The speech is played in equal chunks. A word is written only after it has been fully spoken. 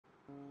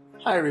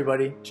Hi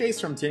everybody, Jace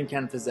from Tin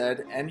Can Phys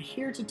Ed, and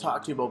here to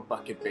talk to you about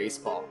bucket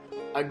baseball,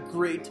 a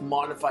great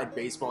modified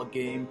baseball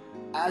game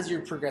as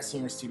you're progressing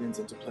your students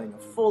into playing a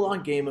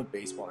full-on game of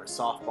baseball or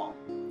softball.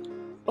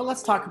 But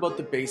let's talk about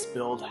the base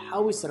build,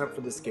 how we set up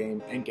for this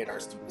game, and get our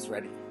students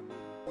ready.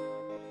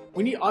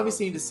 We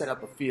obviously need to set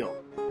up a field.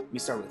 We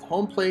start with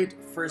home plate,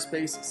 first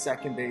base,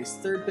 second base,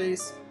 third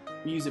base.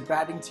 We use a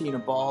batting tee and a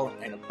ball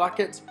and a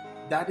bucket.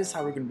 That is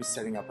how we're going to be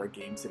setting up our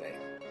game today.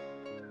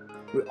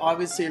 We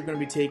obviously are going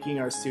to be taking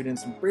our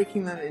students and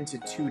breaking them into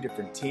two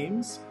different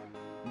teams.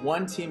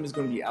 One team is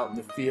going to be out in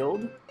the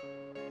field,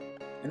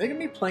 and they're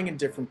going to be playing in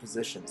different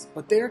positions,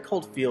 but they are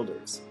called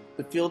fielders.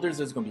 The fielders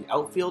is going to be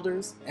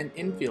outfielders and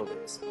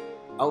infielders.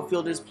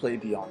 Outfielders play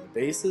beyond the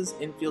bases,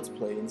 infields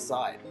play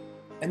inside.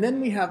 And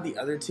then we have the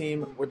other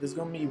team where there's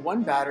going to be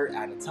one batter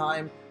at a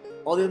time.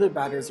 All the other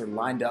batters are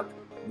lined up,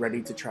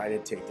 ready to try to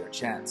take their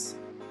chance.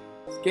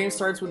 This game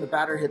starts when the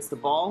batter hits the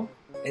ball.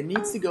 It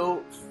needs to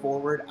go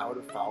forward out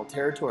of foul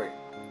territory.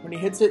 When he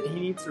hits it, he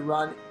needs to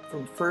run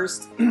from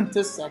first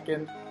to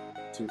second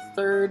to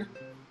third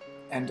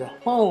and to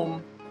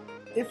home.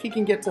 If he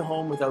can get to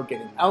home without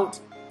getting out,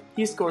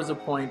 he scores a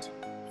point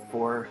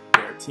for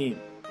their team.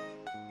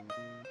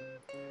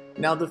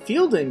 Now the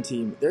fielding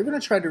team, they're going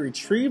to try to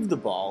retrieve the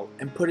ball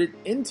and put it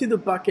into the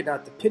bucket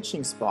at the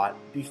pitching spot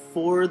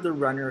before the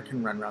runner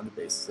can run around the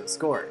bases and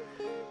score.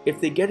 If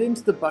they get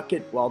into the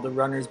bucket while the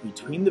runner's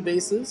between the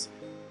bases,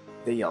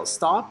 they yell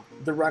stop,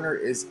 the runner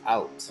is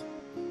out.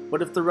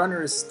 But if the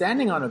runner is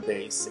standing on a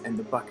base and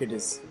the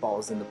ball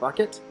is in the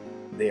bucket,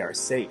 they are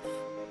safe.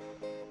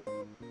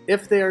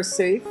 If they are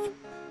safe,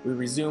 we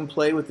resume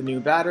play with the new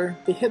batter,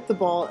 they hit the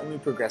ball and we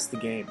progress the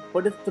game.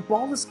 But if the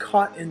ball is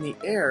caught in the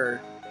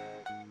air,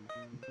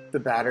 the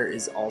batter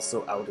is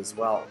also out as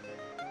well.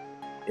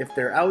 If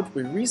they're out,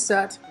 we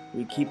reset,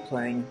 we keep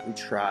playing, we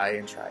try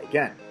and try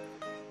again.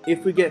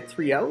 If we get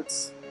 3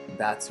 outs,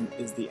 that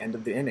is the end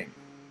of the inning.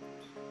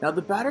 Now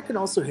the batter can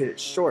also hit it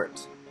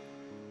short,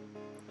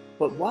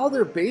 but while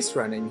they're base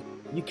running,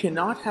 you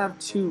cannot have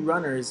 2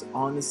 runners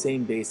on the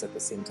same base at the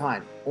same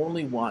time,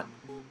 only one.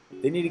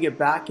 They need to get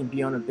back and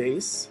be on a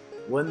base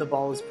when the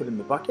ball is put in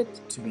the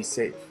bucket to be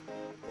safe.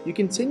 You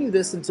continue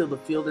this until the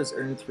fielders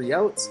earn 3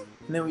 outs,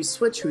 and then we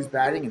switch who's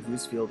batting and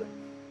who's fielding.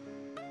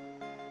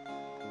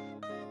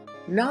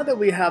 Now that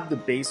we have the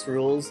base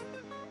rules,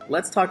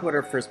 let's talk about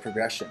our first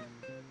progression.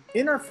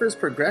 In our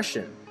first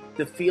progression,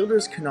 the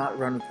fielders cannot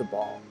run with the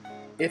ball.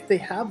 If they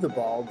have the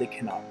ball, they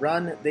cannot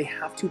run, they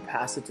have to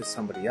pass it to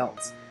somebody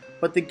else.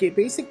 But the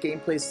basic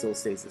gameplay still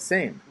stays the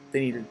same. They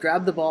need to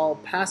grab the ball,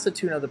 pass it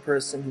to another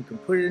person who can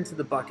put it into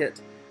the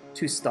bucket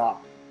to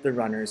stop the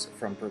runners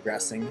from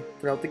progressing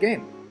throughout the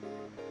game.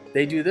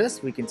 They do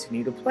this, we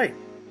continue to play.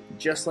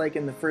 Just like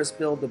in the first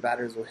build, the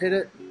batters will hit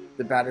it,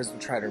 the batters will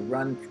try to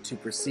run to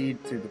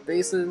proceed through the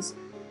bases,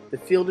 the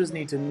fielders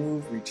need to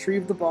move,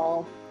 retrieve the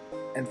ball,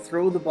 and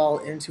throw the ball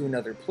into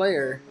another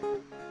player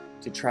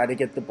to try to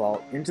get the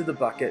ball into the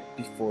bucket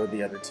before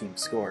the other team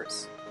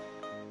scores.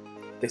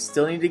 They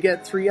still need to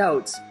get 3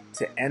 outs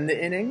to end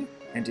the inning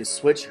and to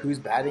switch who's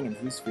batting and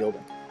who's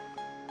fielding.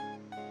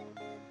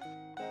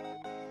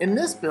 In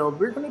this build,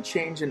 we're going to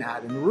change and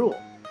add in a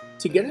rule.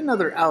 To get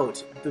another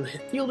out, the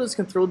fielders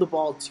can throw the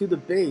ball to the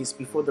base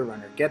before the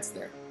runner gets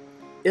there.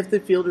 If the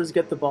fielders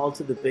get the ball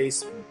to the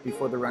base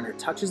before the runner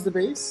touches the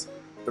base,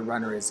 the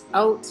runner is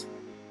out.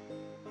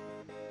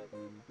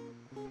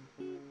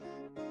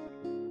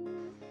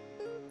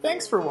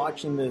 Thanks for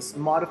watching this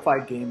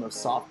modified game of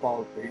softball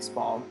or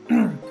baseball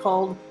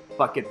called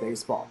bucket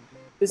baseball.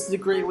 This is a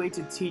great way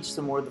to teach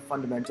some more of the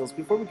fundamentals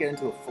before we get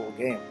into a full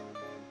game.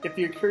 If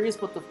you're curious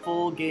about the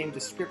full game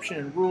description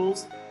and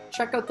rules,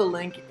 check out the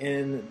link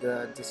in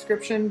the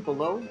description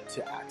below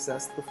to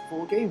access the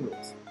full game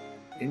rules.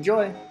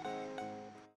 Enjoy!